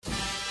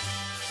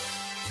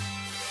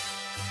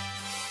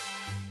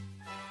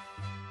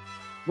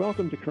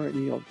Welcome to Current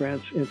Yield,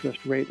 Grant's Interest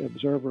Rate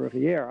Observer of the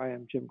Year. I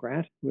am Jim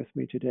Grant. With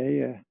me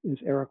today is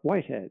Eric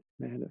Whitehead,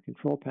 man of the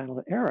control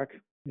panel. Eric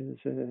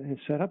has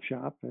set up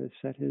shop, has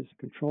set his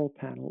control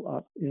panel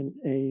up in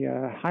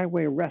a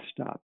highway rest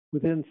stop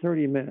within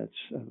 30 minutes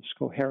of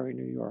Schoharie,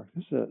 New York.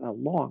 This is a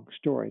long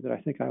story that I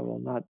think I will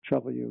not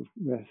trouble you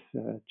with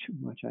too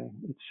much.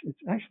 It's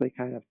actually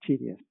kind of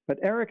tedious. But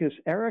Eric is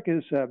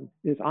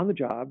on the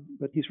job,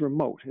 but he's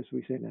remote, as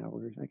we say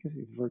now. I guess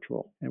he's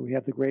virtual. And we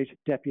have the great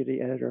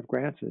deputy editor of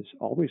Grants, as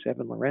always,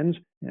 Evan Lorenz.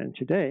 And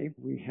today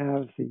we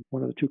have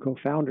one of the two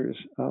co-founders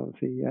of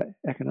the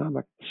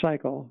Economic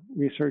Cycle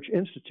Research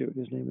Institute.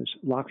 His name is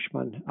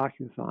Lakshman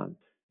Akuthan.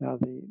 Now,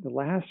 the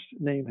last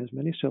name has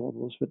many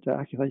syllables, but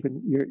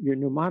your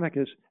mnemonic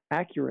is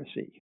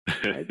accuracy.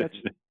 Right?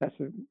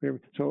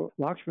 So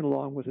Lakshman,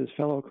 along with his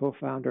fellow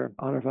co-founder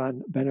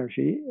Anirvan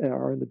Banerjee,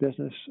 are in the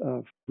business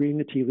of reading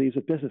the tea leaves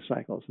of business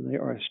cycles, and they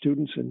are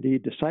students,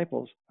 indeed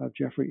disciples, of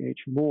Jeffrey H.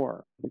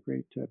 Moore, the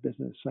great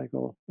business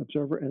cycle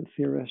observer and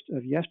theorist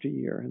of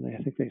yesteryear. And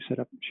I think they set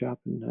up shop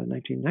in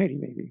 1990,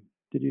 maybe.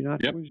 Did you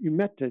not? Yep. You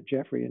met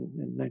Jeffrey in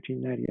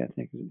 1990, I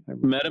think.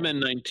 Met him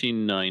in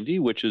 1990,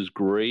 which is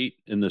great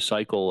in the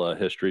cycle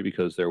history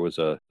because there was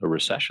a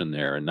recession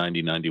there, a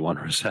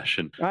 90-91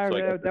 recession. That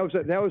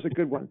was a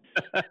good one.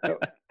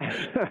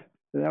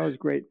 That was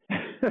great.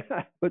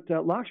 But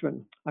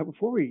Lakshman,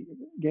 before we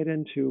get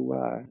into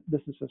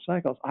business of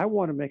cycles, I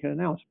want to make an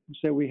announcement.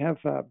 So we have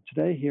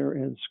today here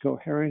in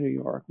Schoharie, New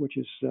York, which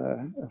is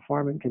a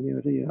farming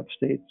community in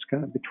upstate. It's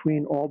kind of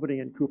between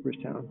Albany and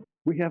Cooperstown.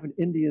 We have an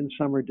Indian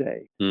summer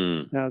day.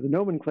 Now, the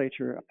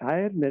nomenclature, I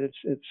admit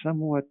it's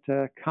somewhat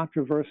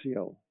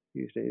controversial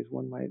these days.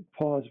 One might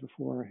pause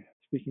before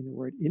speaking the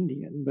word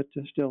Indian, but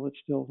it's still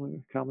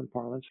common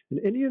parlance. An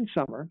Indian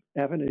summer,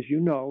 Evan, as you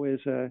know, is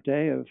a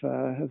day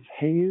of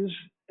haze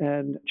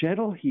and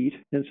gentle heat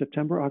in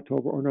September,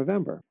 October, or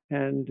November.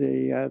 And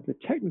the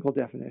technical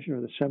definition,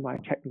 or the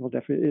semi-technical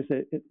definition, is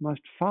that it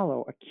must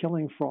follow a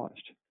killing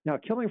frost. Now,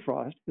 killing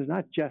frost is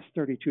not just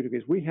 32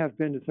 degrees. We have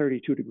been to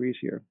 32 degrees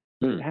here.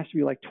 It has to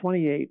be like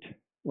 28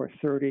 or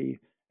 30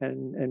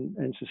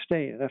 and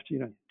sustain enough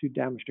to do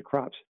damage to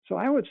crops. So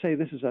I would say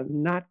this is a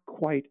not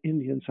quite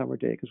Indian summer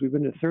day because we've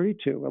been to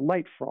 32, a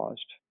light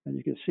frost, and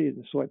you can see it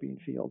in the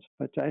soybean fields.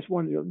 But I just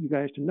wanted you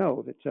guys to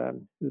know that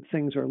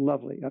things are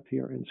lovely up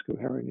here in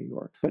Schoharie, New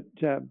York. But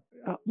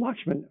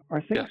Lakshman,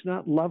 are things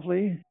not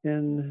lovely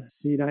in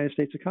the United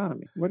States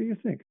economy? What do you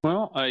think?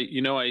 Well, I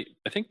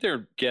think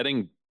they're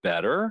getting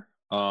better.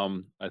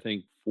 I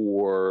think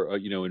for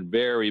in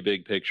very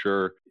big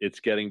picture, it's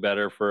getting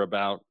better for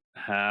about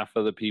half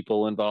of the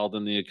people involved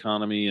in the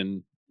economy,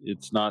 and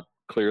it's not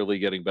clearly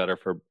getting better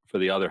for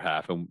the other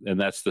half, and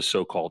that's the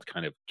so-called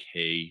kind of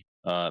K,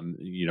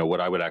 what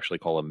I would actually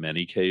call a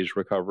many Ks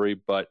recovery.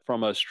 But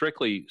from a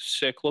strictly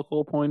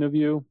cyclical point of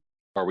view,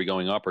 are we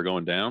going up or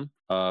going down?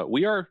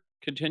 We are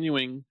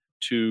continuing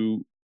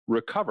to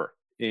recover,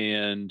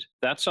 and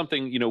that's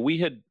something we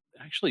had.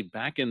 Actually,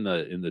 back in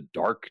the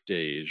dark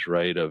days,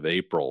 right, of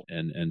April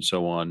and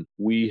so on,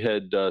 we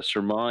had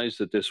surmised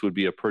that this would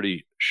be a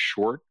pretty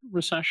short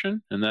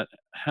recession, and that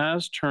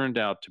has turned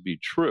out to be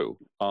true.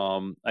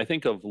 I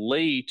think of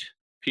late,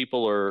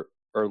 people are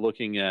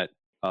looking at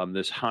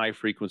this high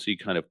frequency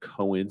kind of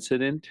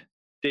coincident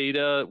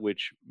data,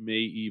 which may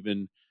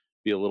even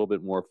be a little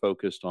bit more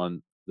focused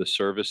on the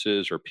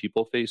services or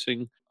people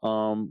facing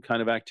kind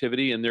of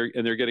activity, and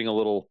they're getting a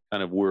little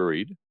kind of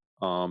worried.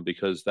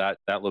 Because that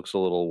looks a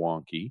little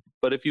wonky.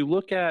 But if you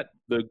look at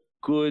the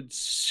good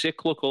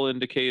cyclical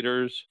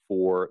indicators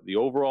for the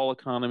overall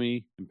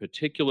economy, in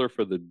particular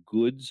for the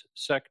goods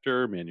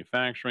sector,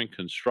 manufacturing,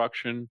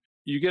 construction,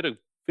 you get a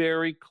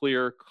very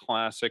clear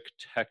classic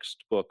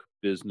textbook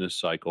business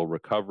cycle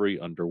recovery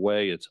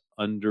underway. It's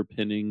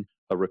underpinning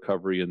a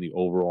recovery in the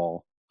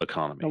overall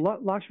economy. Now,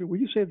 Lakshman, would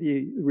you say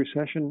the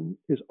recession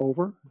is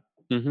over?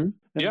 Mm-hmm.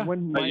 And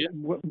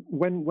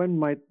when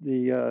might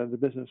the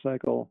business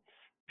cycle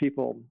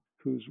people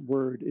whose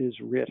word is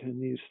writ in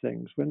these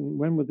things?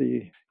 When would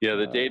the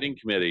dating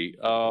committee?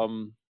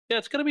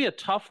 It's going to be a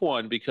tough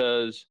one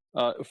because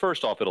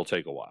first off, it'll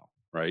take a while,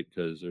 right?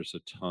 Because there's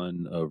a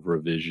ton of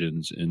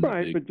revisions in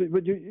right.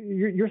 But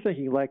you're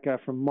thinking like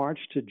from March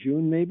to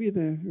June, maybe,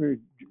 or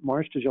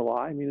March to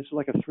July. I mean, it's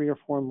like a 3 or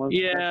 4 month.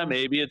 Yeah, cycle.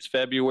 Maybe it's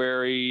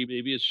February.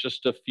 Maybe it's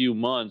just a few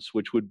months,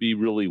 which would be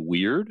really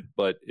weird.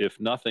 But if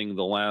nothing,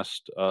 the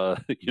last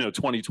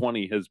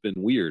 2020 has been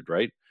weird,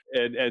 right?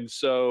 And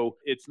so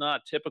it's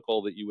not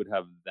typical that you would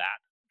have that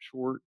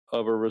short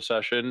of a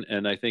recession.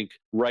 And I think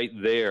right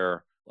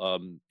there,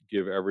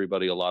 give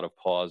everybody a lot of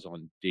pause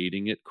on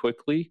dating it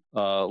quickly,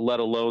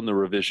 let alone the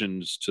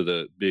revisions to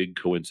the big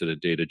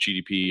coincident data,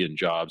 GDP and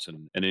jobs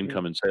and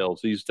income and sales.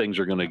 These things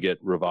are going to get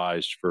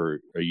revised for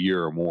a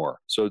year or more.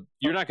 So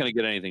you're not going to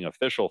get anything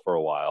official for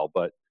a while,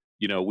 but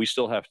we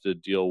still have to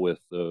deal with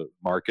the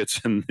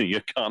markets and the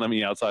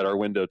economy outside our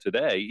window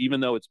today, even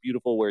though it's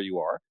beautiful where you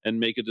are, and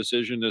make a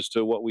decision as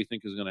to what we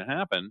think is going to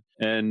happen.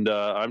 And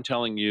I'm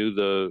telling you,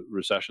 the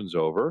recession's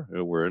over.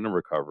 We're in a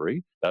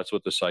recovery. That's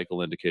what the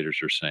cycle indicators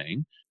are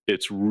saying.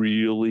 It's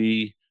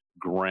really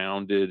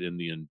grounded in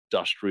the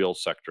industrial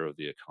sector of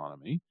the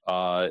economy.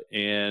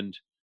 And,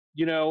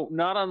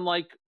 not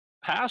unlike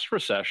past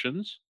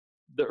recessions,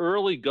 the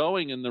early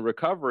going in the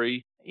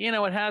recovery,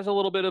 it has a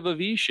little bit of a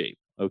V shape,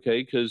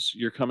 okay? Because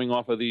you're coming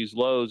off of these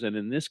lows, and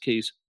in this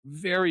case,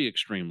 very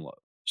extreme lows.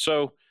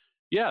 So,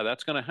 yeah,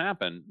 that's going to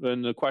happen.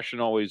 And the question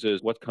always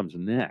is, what comes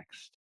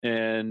next?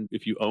 And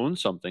if you own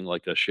something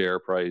like a share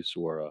price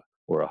or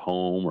a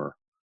home or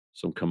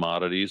some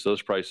commodities,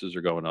 those prices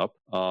are going up.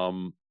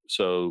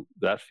 So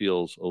that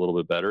feels a little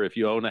bit better. If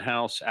you own a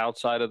house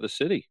outside of the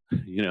city,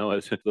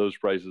 as if those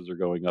prices are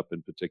going up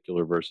in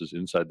particular versus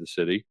inside the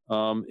city.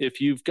 If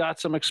you've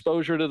got some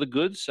exposure to the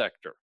goods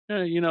sector,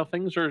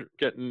 things are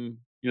getting,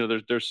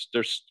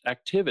 there's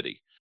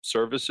activity.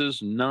 Services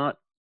not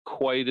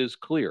quite as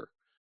clear.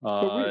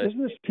 But isn't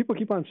this? People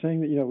keep on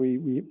saying that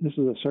we this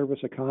is a service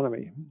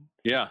economy.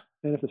 Yeah.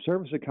 And if the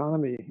service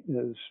economy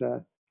is,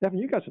 Devin,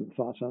 you got some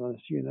thoughts on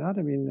this, do you not?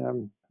 I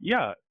mean,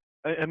 yeah.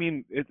 I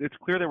mean, it's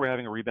clear that we're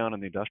having a rebound in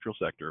the industrial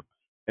sector,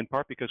 in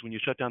part because when you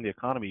shut down the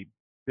economy,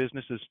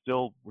 businesses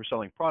still were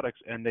selling products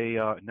and they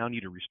now need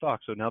to restock.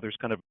 So now there's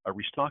kind of a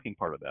restocking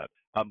part of that.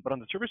 But on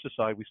the services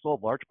side, we still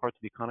have large parts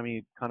of the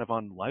economy kind of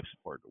on life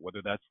support,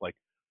 whether that's like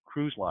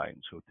cruise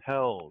lines,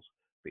 hotels,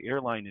 the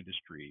airline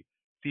industry,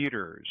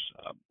 theaters.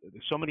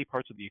 So many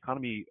parts of the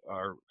economy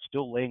are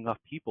still laying off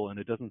people, and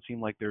it doesn't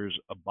seem like there's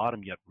a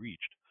bottom yet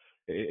reached.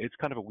 It's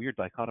kind of a weird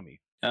dichotomy.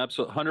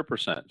 Absolutely,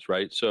 100%,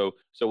 right? So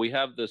we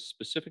have the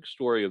specific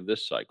story of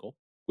this cycle,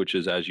 which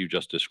is as you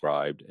just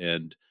described,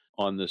 and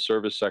on the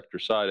service sector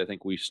side, I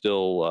think we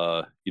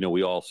still,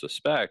 we all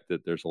suspect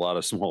that there's a lot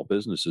of small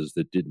businesses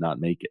that did not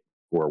make it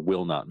or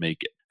will not make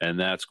it. And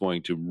that's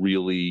going to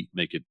really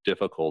make it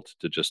difficult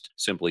to just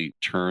simply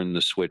turn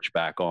the switch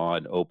back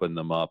on, open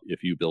them up.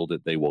 If you build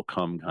it, they will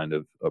come kind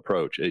of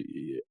approach.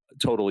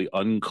 Totally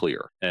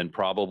unclear and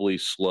probably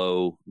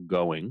slow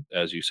going,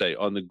 as you say.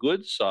 On the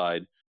goods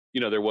side,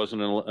 there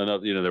wasn't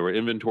enough, there were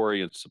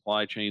inventory and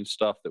supply chain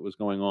stuff that was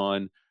going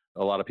on.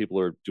 A lot of people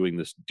are doing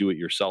this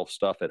do-it-yourself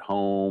stuff at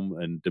home,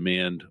 and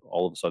demand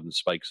all of a sudden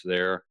spikes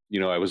there.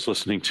 I was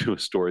listening to a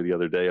story the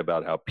other day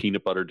about how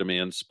peanut butter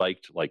demand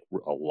spiked like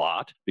a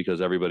lot because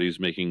everybody's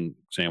making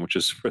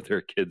sandwiches for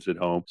their kids at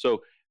home.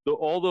 So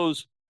all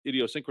those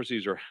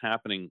idiosyncrasies are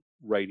happening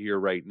right here,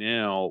 right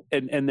now,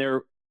 and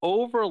they're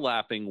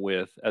overlapping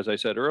with, as I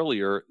said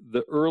earlier,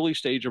 the early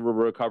stage of a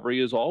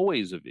recovery is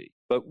always a V.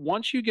 But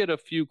once you get a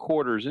few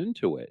quarters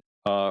into it,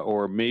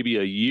 or maybe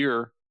a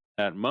year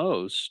at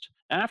most,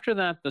 after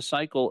that, the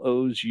cycle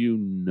owes you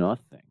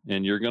nothing.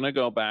 And you're going to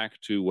go back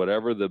to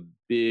whatever the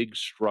big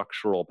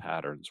structural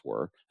patterns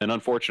were. And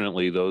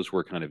unfortunately, those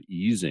were kind of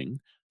easing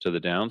to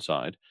the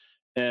downside.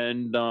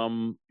 And,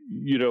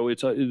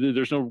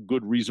 there's no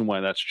good reason why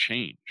that's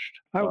changed.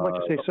 I would like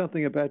to say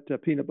something about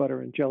peanut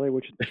butter and jelly,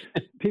 which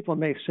people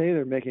may say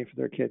they're making for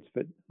their kids,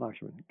 but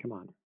Lakshman, come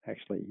on.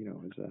 Actually,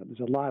 there's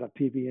a lot of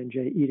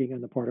PB&J eating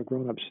on the part of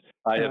grown-ups.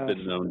 I have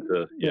been known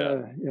to,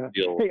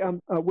 deal. Hey,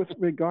 with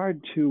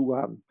regard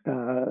to,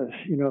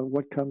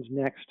 what comes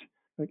next,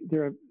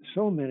 there are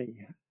so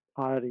many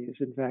oddities,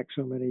 in fact,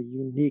 so many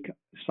unique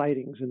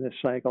sightings in this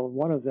cycle.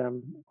 One of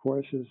them, of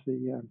course, is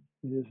the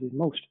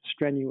most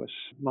strenuous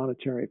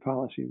monetary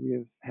policy we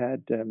have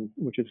had,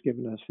 which has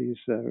given us these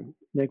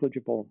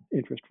negligible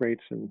interest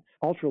rates and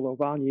ultra low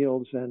bond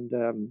yields and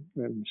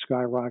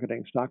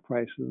skyrocketing stock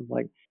prices.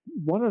 Like,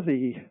 one of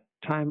the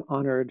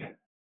time-honored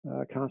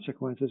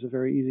consequences of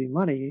very easy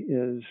money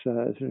is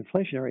an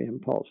inflationary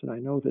impulse. And I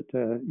know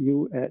that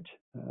you at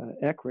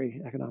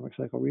ECRI, Economic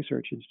Cycle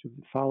Research Institute,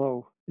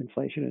 follow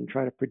inflation and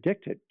try to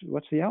predict it.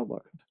 What's the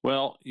outlook?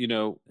 Well,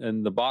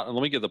 and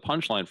let me get the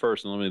punchline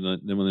first, and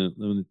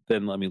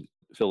let me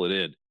fill it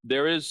in.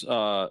 There is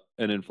an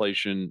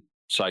inflation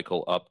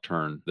cycle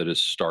upturn that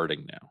is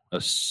starting now, a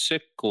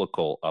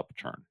cyclical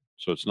upturn.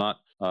 So it's not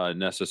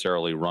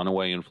necessarily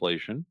runaway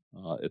inflation.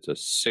 It's a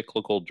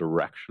cyclical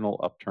directional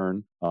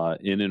upturn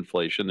in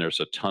inflation. There's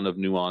a ton of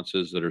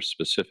nuances that are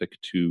specific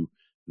to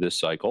this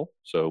cycle.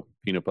 So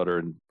peanut butter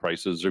and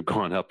prices have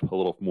gone up a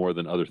little more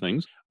than other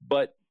things.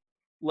 But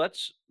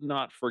let's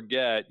not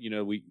forget,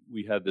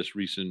 we had this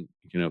recent,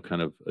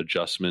 kind of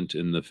adjustment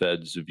in the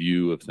Fed's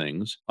view of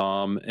things.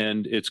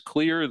 And it's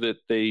clear that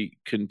they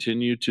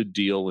continue to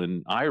deal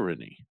in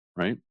irony.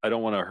 Right? I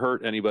don't want to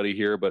hurt anybody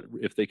here, but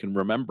if they can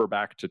remember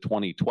back to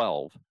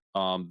 2012,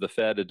 the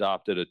Fed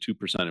adopted a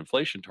 2%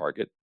 inflation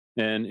target,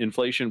 and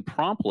inflation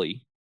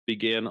promptly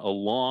began a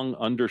long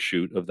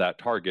undershoot of that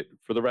target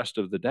for the rest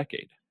of the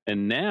decade.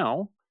 And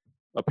now,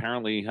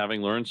 apparently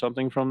having learned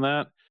something from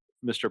that,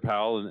 Mr.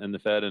 Powell and the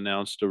Fed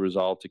announced a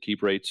resolve to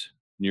keep rates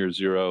near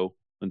zero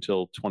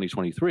until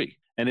 2023.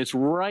 And it's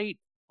right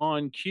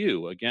on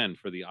cue, again,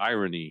 for the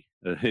irony,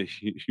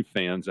 you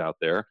fans out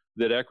there,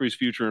 that ECRI's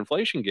future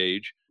inflation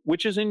gauge,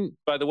 which is in,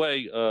 by the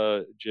way,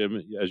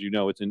 Jim, as you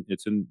know, it's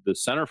in the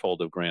centerfold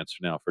of grants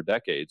now for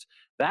decades,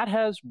 that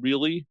has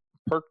really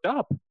perked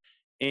up.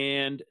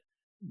 And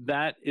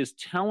that is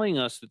telling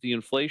us that the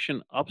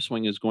inflation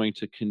upswing is going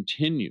to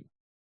continue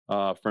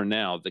for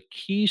now. The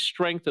key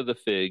strength of the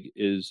FIG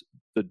is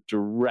the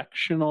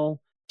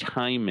directional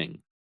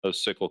timing of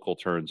cyclical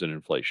turns in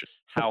inflation.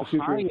 How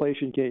future high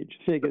inflation gauge?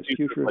 FIG is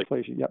future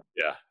inflation. Yep.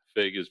 Yeah.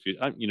 FIG is,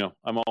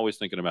 I'm always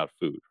thinking about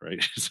food,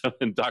 right? So,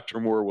 and Dr.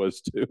 Moore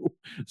was too.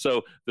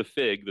 So the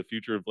FIG, the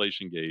future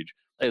inflation gauge,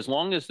 as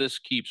long as this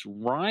keeps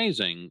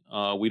rising,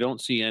 we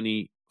don't see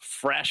any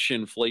fresh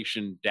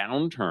inflation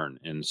downturn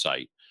in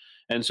sight.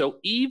 And so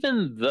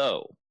even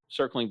though,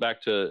 circling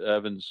back to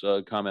Evan's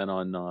comment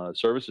on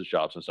services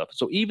jobs and stuff,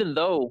 so even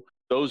though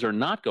those are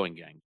not going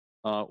gang,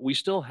 we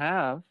still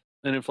have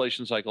an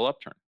inflation cycle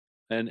upturn.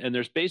 And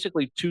there's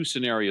basically two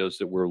scenarios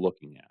that we're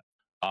looking at.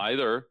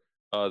 Either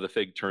the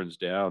FIG turns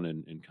down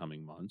in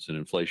coming months and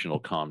inflation will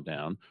calm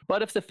down.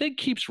 But if the FIG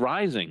keeps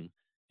rising,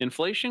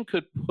 inflation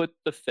could put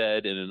the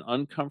Fed in an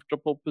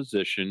uncomfortable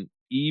position,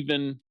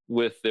 even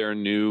with their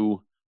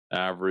new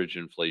average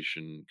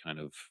inflation kind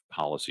of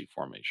policy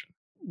formation.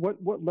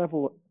 What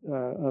level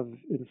of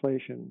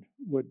inflation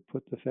would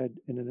put the Fed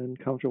in an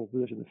uncomfortable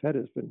position? The Fed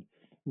has been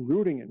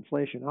rooting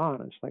inflation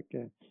on. It's like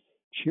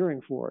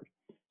cheering for it.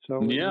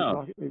 So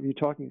yeah, if you're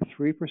talking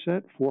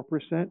 3%,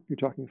 4%, you're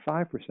talking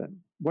 5%.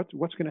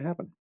 What's going to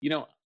happen?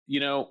 I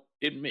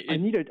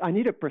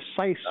need a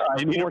precise.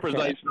 I need a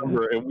precise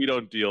number, and we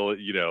don't deal.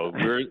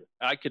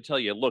 I could tell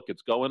you, look,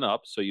 it's going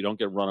up, so you don't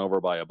get run over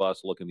by a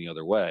bus looking the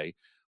other way.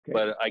 Okay.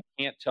 But I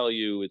can't tell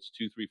you it's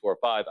 2, 3, 4,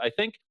 5. I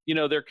think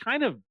they're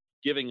kind of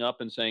giving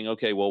up and saying,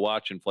 okay, we'll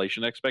watch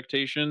inflation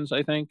expectations.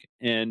 I think,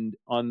 and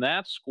on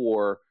that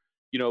score.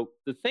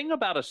 The thing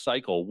about a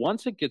cycle,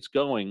 once it gets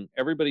going,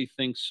 everybody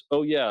thinks,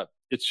 oh, yeah,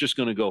 it's just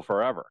going to go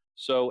forever.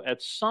 So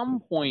at some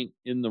point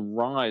in the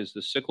rise,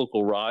 the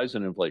cyclical rise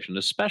in inflation,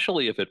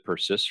 especially if it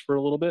persists for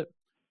a little bit,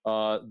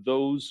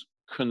 those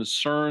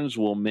concerns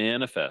will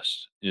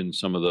manifest in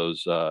some of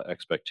those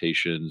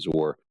expectations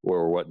or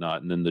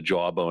whatnot. And then the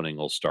jawboning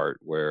will start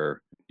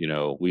where,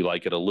 we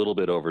like it a little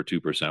bit over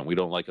 2%. We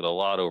don't like it a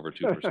lot over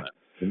 2%.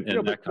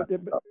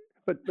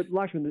 But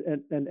Lakshman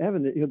and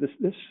Evan,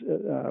 this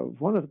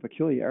one of the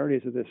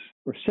peculiarities of this,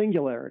 or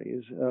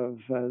singularities of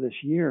this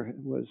year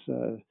was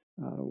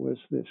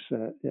this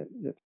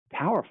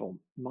powerful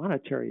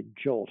monetary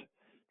jolt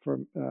for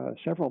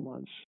several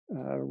months.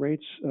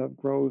 Rates of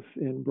growth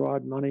in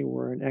broad money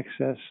were in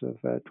excess of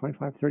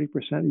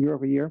 25-30% year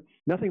over year.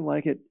 Nothing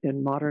like it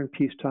in modern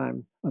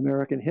peacetime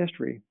American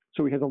history.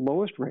 So we had the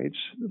lowest rates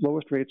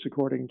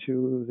according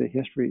to the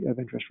history of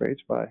interest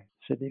rates by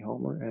Sidney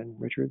Homer and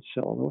Richard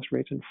Sill, lowest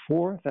rates in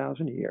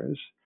 4,000 years,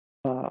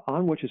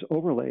 on which is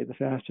overlaid the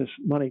fastest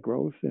money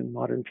growth in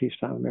modern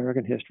peacetime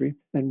American history.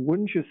 And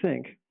wouldn't you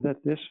think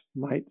that this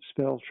might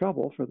spell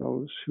trouble for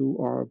those who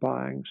are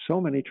buying so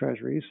many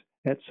treasuries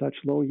at such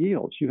low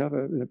yields? You have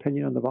an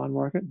opinion on the bond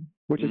market,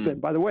 which has been,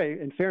 by the way,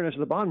 in fairness to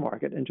the bond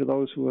market and to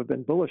those who have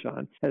been bullish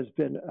on, has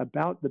been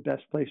about the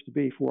best place to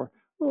be for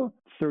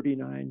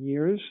 39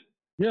 years.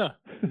 Yeah.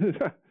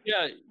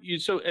 Yeah.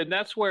 And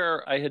that's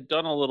where I had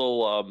done a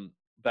little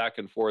back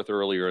and forth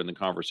earlier in the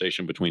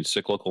conversation between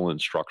cyclical and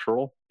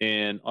structural.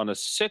 And on a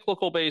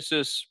cyclical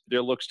basis,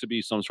 there looks to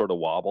be some sort of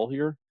wobble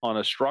here. On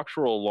a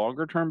structural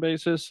longer term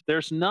basis,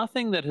 there's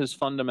nothing that has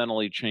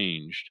fundamentally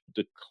changed.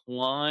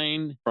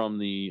 Decline from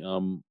the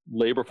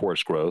labor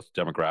force growth,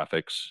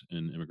 demographics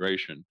and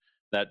immigration,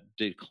 that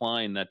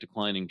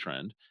declining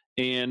trend,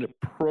 and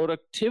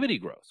productivity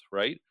growth,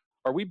 right?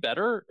 Are we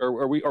better?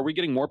 Or are we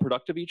getting more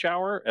productive each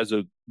hour as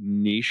a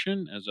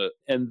nation?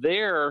 And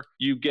there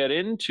you get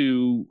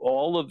into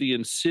all of the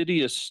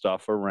insidious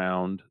stuff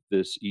around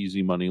this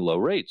easy money, low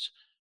rates,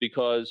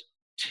 because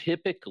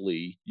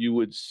typically you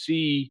would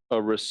see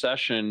a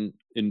recession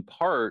in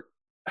part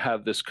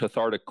have this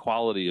cathartic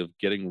quality of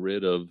getting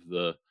rid of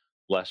the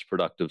less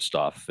productive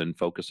stuff and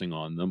focusing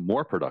on the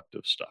more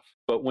productive stuff.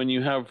 But when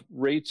you have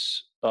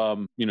rates,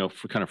 for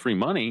kind of free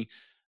money,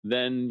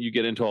 then you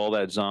get into all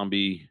that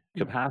zombie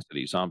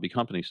capacity, zombie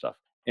company stuff.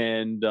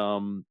 And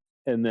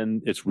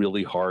then it's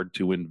really hard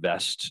to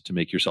invest to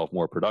make yourself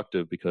more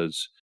productive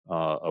because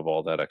of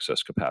all that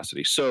excess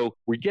capacity. So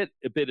we get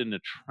a bit in a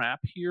trap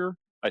here.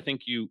 I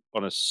think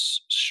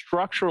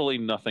structurally,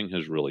 nothing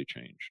has really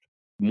changed.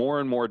 More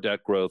and more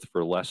debt growth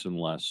for less and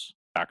less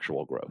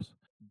actual growth.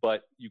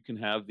 But you can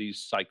have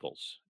these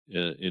cycles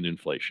in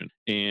inflation.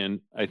 And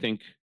I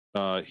think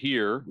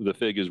here, the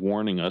FIG is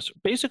warning us.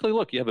 Basically,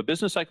 look, you have a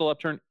business cycle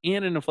upturn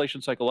and an inflation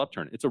cycle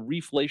upturn. It's a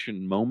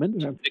reflation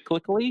moment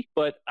cyclically,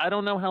 but I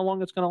don't know how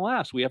long it's going to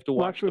last. We have to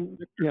watch.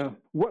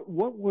 What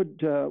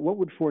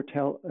would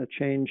foretell a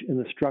change in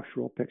the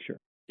structural picture?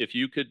 If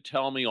you could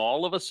tell me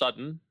all of a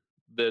sudden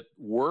that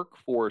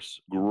workforce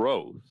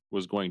growth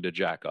was going to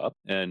jack up,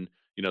 and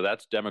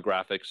that's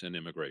demographics and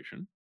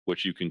immigration.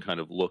 which you can kind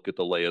of look at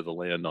the lay of the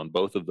land on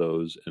both of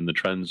those, and the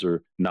trends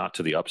are not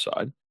to the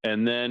upside.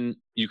 And then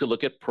you could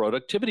look at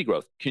productivity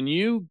growth. Can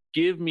you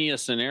give me a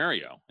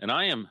scenario? And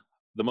I am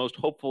the most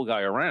hopeful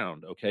guy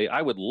around, okay?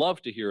 I would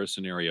love to hear a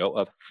scenario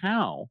of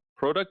how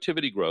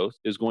productivity growth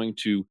is going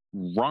to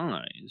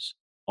rise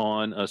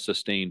on a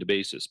sustained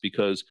basis,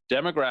 because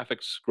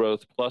demographics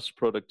growth plus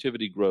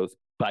productivity growth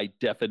by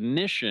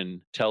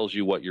definition tells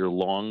you what your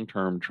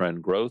long-term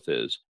trend growth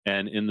is.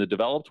 And in the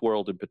developed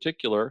world in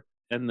particular,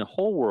 and the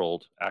whole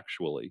world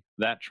actually,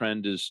 that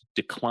trend is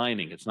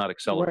declining. It's not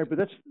accelerating.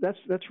 Right, but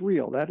that's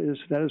real. That is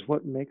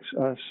what makes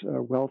us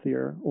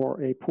wealthier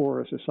or a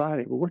poorer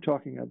society. But we're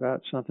talking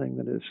about something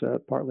that is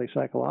partly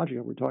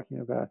psychological. We're talking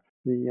about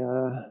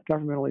the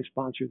governmentally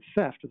sponsored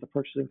theft of the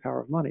purchasing power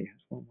of money.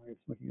 That's one way of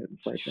looking at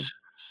inflation.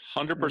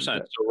 100%.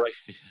 So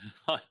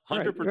right,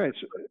 100%. Right.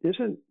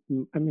 So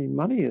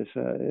money is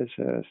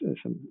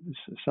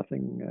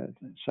something.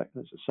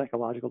 There's a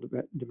psychological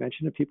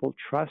dimension. That people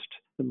trust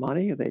the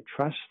money. They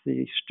trust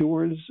the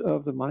stewards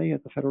of the money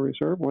at the Federal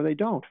Reserve, or they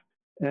don't.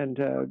 And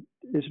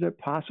isn't it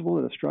possible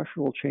that a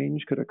structural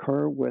change could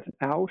occur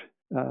without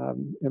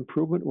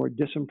improvement or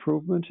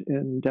disimprovement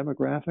in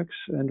demographics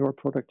and/or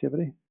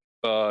productivity?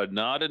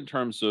 Not in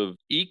terms of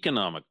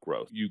economic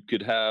growth. You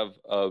could have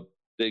a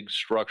big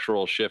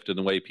structural shift in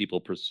the way people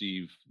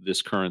perceive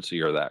this currency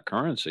or that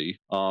currency.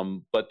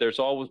 But there's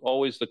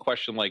always the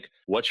question, like,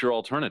 what's your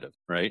alternative,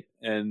 right?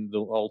 And the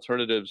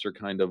alternatives are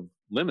kind of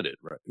limited,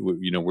 right?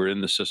 We're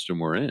in the system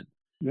we're in.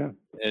 Yeah.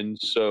 And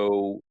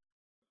so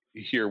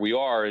here we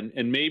are.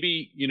 And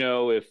maybe,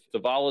 if the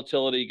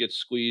volatility gets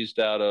squeezed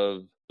out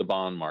of the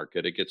bond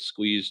market, it gets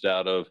squeezed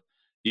out of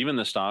even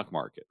the stock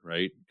market,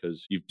 right?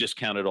 Because you've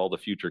discounted all the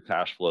future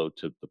cash flow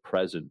to the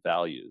present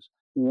values.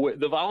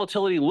 The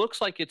volatility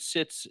looks like it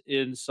sits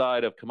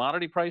inside of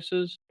commodity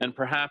prices and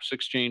perhaps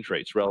exchange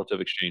rates,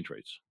 relative exchange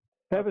rates.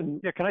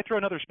 Kevin? Yeah, can I throw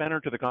another spanner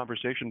to the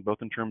conversation, both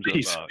in terms of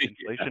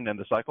inflation and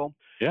the cycle?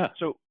 Yeah.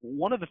 So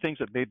one of the things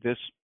that made this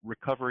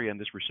recovery and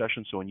this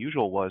recession so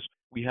unusual was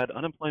we had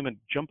unemployment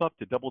jump up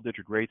to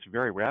double-digit rates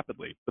very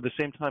rapidly. But at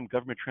the same time,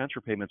 government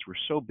transfer payments were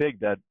so big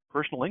that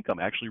personal income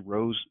actually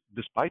rose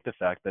despite the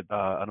fact that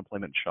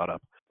unemployment shot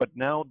up. But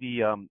now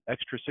the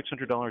extra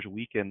 $600 a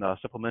week in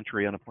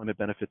supplementary unemployment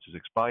benefits is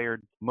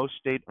expired. Most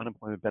state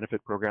unemployment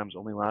benefit programs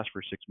only last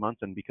for 6 months,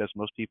 and because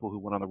most people who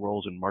went on the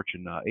rolls in March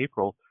and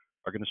April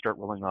are going to start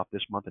rolling off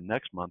this month and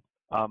next month.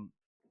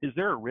 Is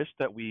there a risk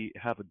that we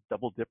have a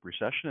double dip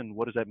recession? And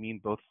what does that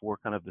mean both for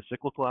kind of the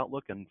cyclical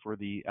outlook and for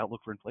the outlook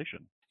for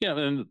inflation? Yeah,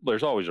 and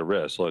there's always a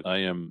risk. Look, I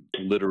am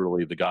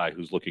literally the guy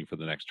who's looking for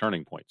the next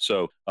turning point.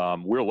 So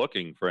we're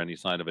looking for any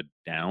sign of a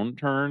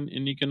downturn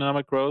in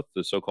economic growth,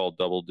 the so-called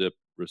double dip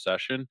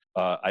recession.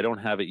 I don't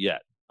have it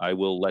yet. I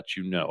will let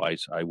you know.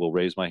 I will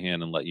raise my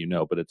hand and let you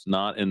know, but it's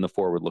not in the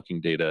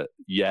forward-looking data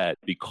yet,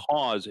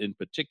 because in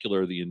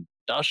particular, the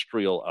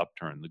industrial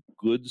upturn, the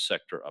goods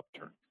sector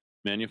upturn,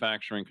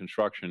 manufacturing,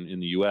 construction in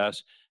the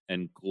US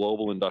and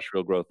global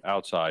industrial growth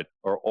outside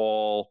are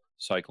all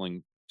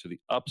cycling to the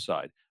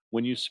upside.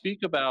 When you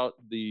speak about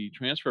the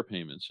transfer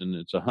payments, and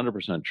it's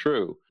 100%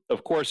 true,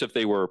 of course, if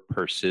they were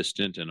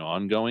persistent and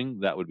ongoing,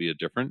 that would be a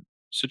different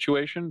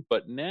situation.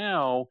 But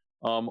now,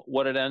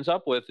 what it ends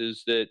up with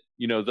is that,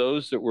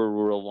 those that were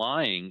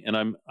relying, and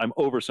I'm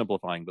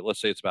oversimplifying, but let's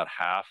say it's about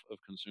half of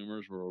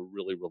consumers were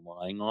really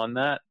relying on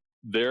that,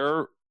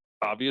 they're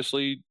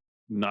obviously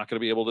not going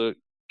to be able to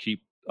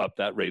keep up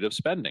that rate of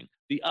spending.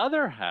 The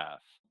other half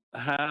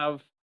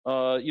have,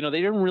 they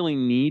didn't really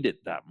need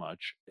it that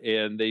much,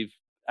 and they've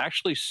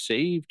actually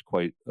saved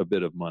quite a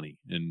bit of money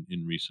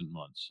in recent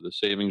months. The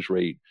savings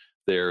rate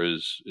there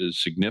is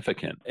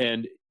significant.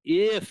 And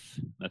if,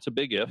 that's a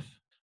big if,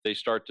 they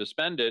start to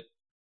spend it,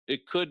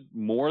 it could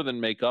more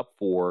than make up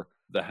for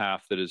the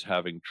half that is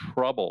having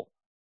trouble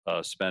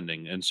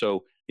spending. And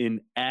so in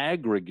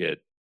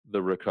aggregate,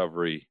 the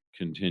recovery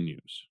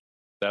continues.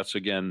 That's,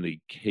 again, the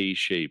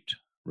K-shaped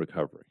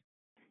recovery.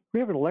 We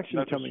have an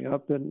election coming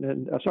up,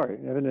 and sorry,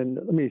 Evan, and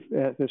let me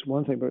add this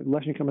one thing, but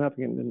election coming up,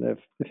 and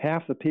if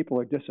half the people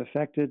are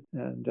disaffected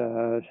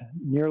and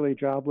nearly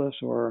jobless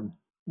or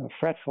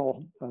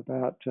fretful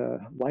about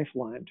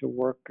lifeline to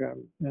work,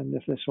 and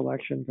if this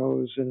election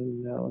goes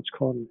in, let's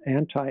call it an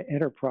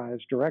anti-enterprise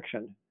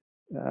direction,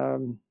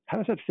 how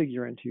does that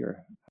figure into your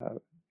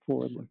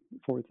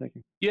forward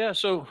thinking? Yeah,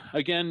 so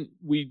again,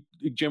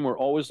 Jim, we're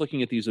always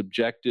looking at these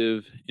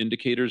objective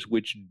indicators,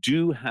 which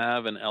do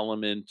have an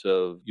element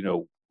of,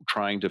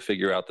 trying to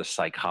figure out the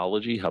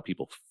psychology, how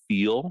people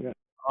feel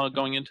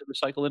going into the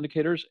cycle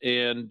indicators.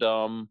 And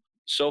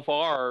so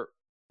far,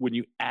 when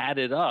you add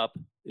it up,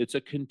 it's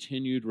a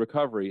continued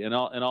recovery. And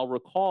I'll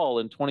recall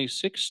in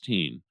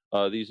 2016,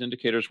 these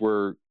indicators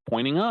were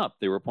pointing up.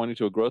 They were pointing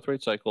to a growth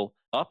rate cycle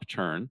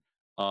upturn.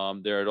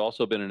 There had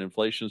also been an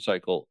inflation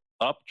cycle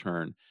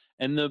upturn.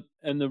 And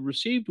the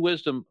received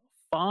wisdom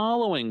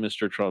following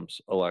Mr.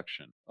 Trump's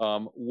election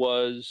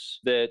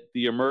was that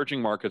the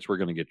emerging markets were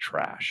going to get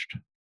trashed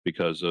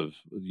because of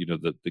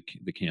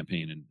the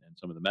campaign and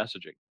some of the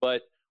messaging.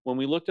 But when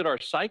we looked at our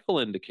cycle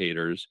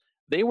indicators,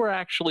 they were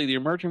actually, the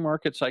emerging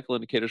market cycle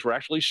indicators were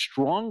actually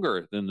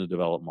stronger than the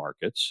developed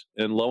markets.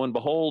 And lo and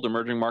behold,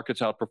 emerging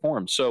markets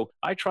outperformed. So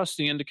I trust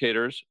the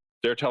indicators.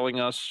 They're telling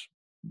us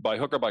by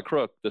hook or by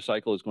crook, the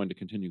cycle is going to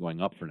continue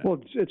going up for now.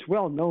 Well, it's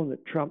well known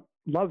that Trump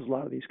loves a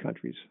lot of these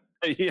countries.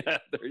 Yeah,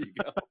 there you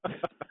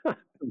go.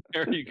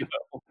 There you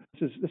go.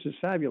 This is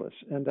fabulous.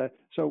 And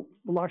so,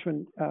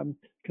 Lakshman,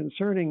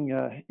 concerning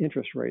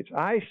interest rates,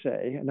 I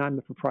say, and I'm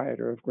the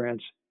proprietor of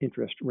Grant's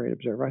Interest Rate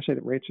Observer, I say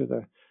that rates are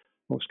the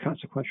most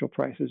consequential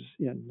prices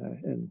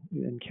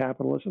in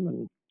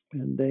capitalism,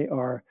 and they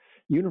are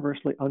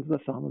universally under the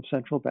thumb of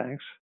central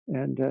banks.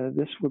 And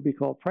this would be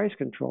called price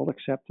control,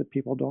 except that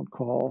people don't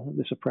call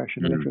the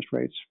suppression of interest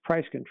rates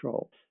price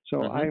control.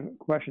 So I have a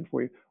question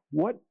for you.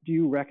 What do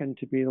you reckon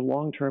to be the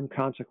long-term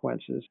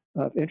consequences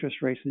of interest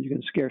rates that you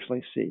can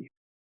scarcely see?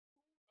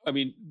 I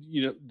mean,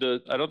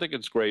 I don't think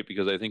it's great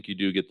because I think you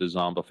do get the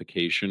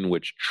zombification,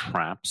 which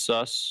traps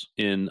us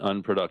in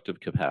unproductive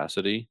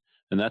capacity.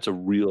 And that's a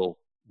real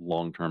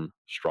long-term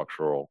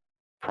structural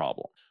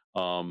problem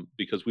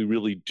because we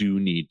really do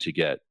need to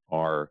get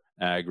our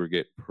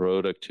aggregate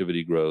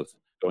productivity growth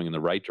going in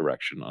the right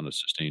direction on a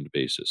sustained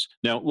basis.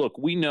 Now, look,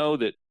 we know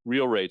that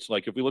real rates,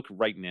 like if we look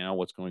right now,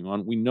 what's going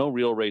on, we know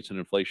real rates and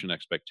inflation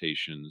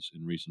expectations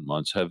in recent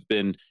months have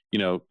been,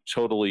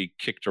 totally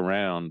kicked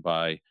around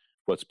by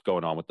what's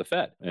going on with the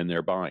Fed and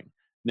their buying.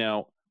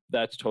 Now,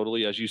 that's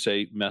totally, as you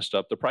say, messed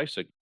up the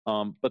pricing.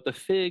 But the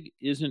FIG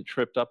isn't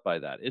tripped up by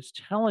that. It's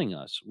telling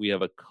us we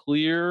have a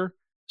clear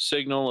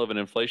signal of an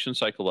inflation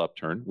cycle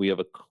upturn. We have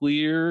a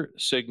clear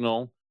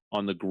signal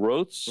on the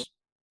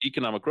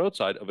economic growth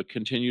side of a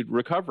continued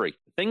recovery.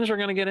 Things are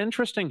going to get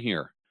interesting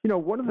here.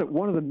 One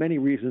of the many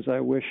reasons I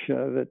wish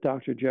that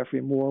Dr.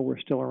 Geoffrey Moore were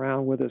still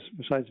around with us,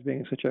 besides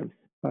being such a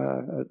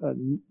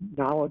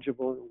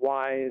knowledgeable and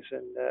wise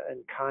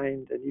and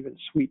kind and even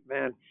sweet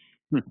man,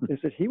 is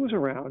that he was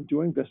around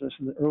doing business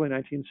in the early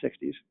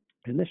 1960s.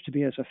 And this to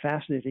me is a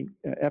fascinating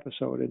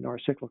episode in our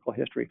cyclical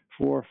history.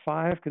 For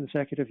 5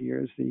 consecutive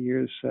years, the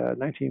years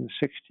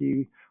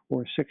 1960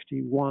 or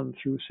 61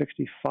 through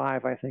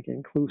 65, I think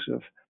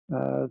inclusive,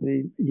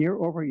 the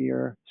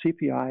year-over-year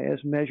CPI, as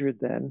measured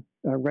then,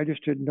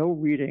 registered no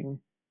reading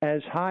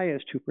as high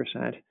as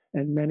 2%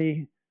 and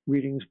many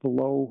readings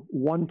below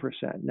 1%.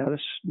 Now,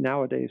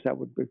 nowadays that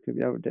would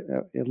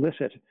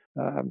elicit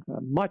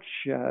much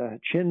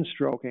chin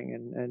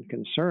stroking and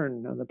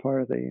concern on the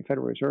part of the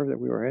Federal Reserve that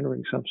we were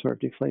entering some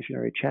sort of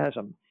deflationary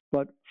chasm.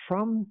 But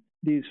from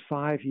these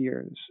 5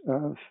 years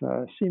of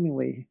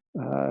seeming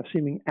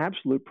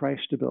absolute price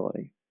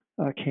stability,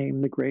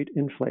 came the great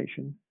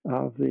inflation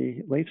of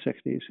the late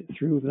 60s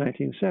through the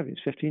 1970s,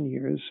 15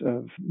 years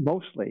of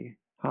mostly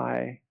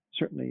high,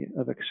 certainly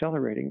of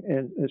accelerating,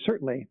 and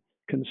certainly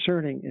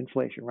concerning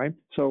inflation, right?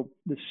 So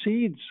the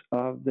seeds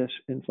of this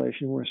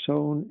inflation were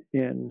sown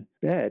in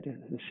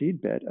the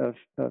seed bed of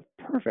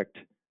perfect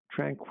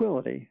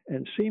tranquility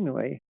and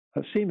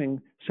seeming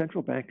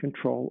central bank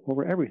control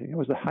over everything. It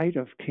was the height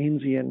of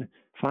Keynesian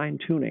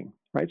fine-tuning,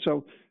 right?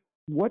 So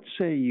what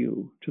say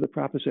you to the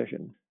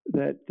proposition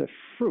that the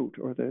fruit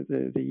or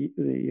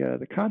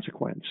the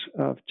consequence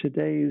of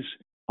today's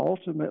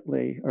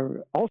ultimately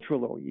or ultra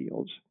low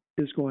yields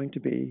is going to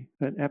be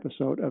an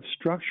episode of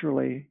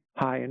structurally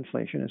high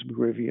inflation, as we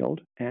revealed,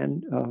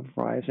 and of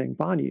rising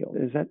bond yield?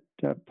 Is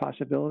that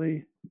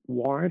possibility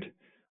warrant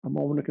a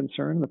moment of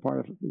concern on the part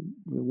of the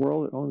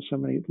world that owns so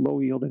many low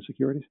yielding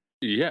securities?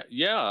 Yeah.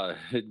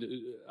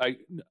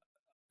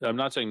 I'm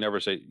not saying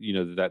never say,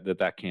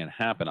 that can't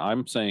happen.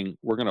 I'm saying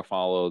we're going to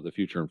follow the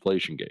future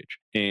inflation gauge.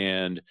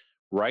 And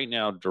right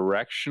now,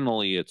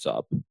 directionally, it's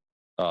up.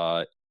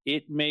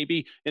 It may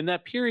be in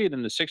that period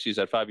in the 60s,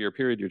 that 5-year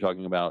period you're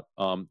talking about.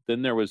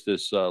 Then there was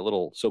this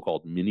little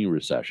so-called mini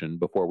recession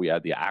before we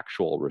had the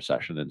actual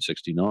recession in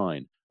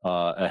 69,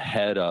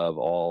 ahead of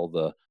all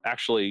the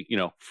actually,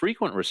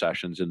 frequent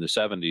recessions in the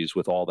 70s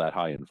with all that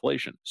high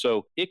inflation.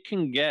 So it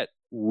can get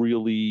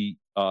really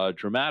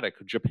dramatic.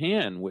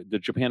 Japan, the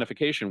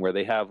Japanification, where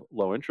they have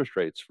low interest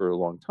rates for a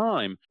long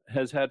time,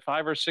 has had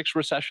 5 or 6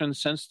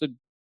 recessions since the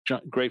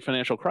great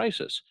financial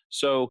crisis.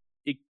 So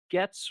it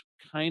gets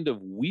kind of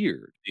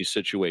weird, these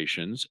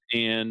situations.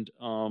 And,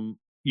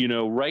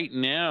 right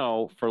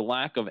now, for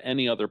lack of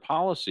any other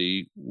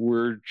policy,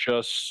 we're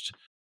just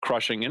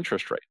crushing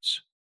interest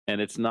rates. And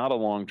it's not a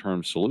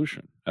long-term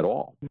solution at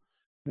all.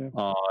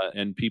 Yeah.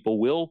 And people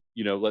will,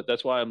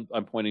 that's why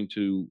I'm pointing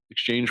to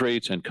exchange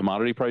rates and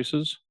commodity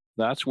prices.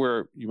 That's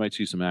where you might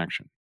see some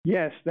action.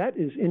 Yes, that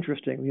is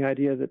interesting. The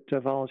idea that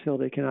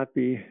volatility cannot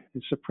be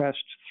suppressed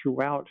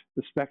throughout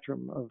the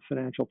spectrum of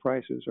financial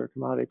prices or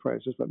commodity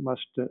prices, but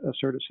must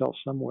assert itself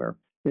somewhere.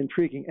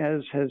 Intriguing,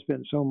 as has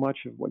been so much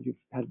of what you've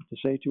had to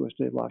say to us,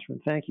 Dave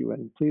Lakshman. Thank you.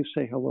 And please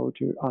say hello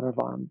to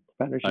Anirvan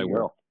Banerjee, I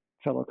will.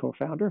 Fellow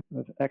co-founder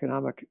of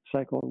Economic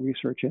Cycle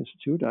Research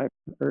Institute. I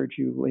urge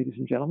you, ladies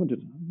and gentlemen, to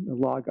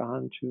log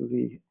on to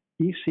the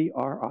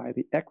ECRI,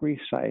 the ECRI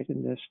site,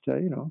 and just,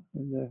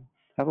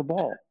 have a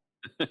ball.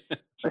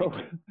 So,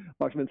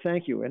 Lakshman,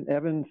 thank you. And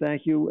Evan,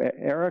 thank you.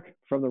 Eric,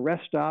 from the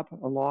rest stop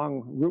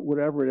along Route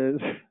whatever it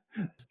is,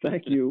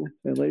 thank you.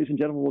 And ladies and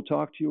gentlemen, we'll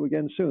talk to you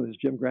again soon. This is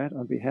Jim Grant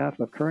on behalf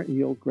of Current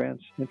Yield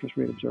Grant's Interest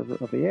Rate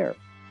Observer of the Air.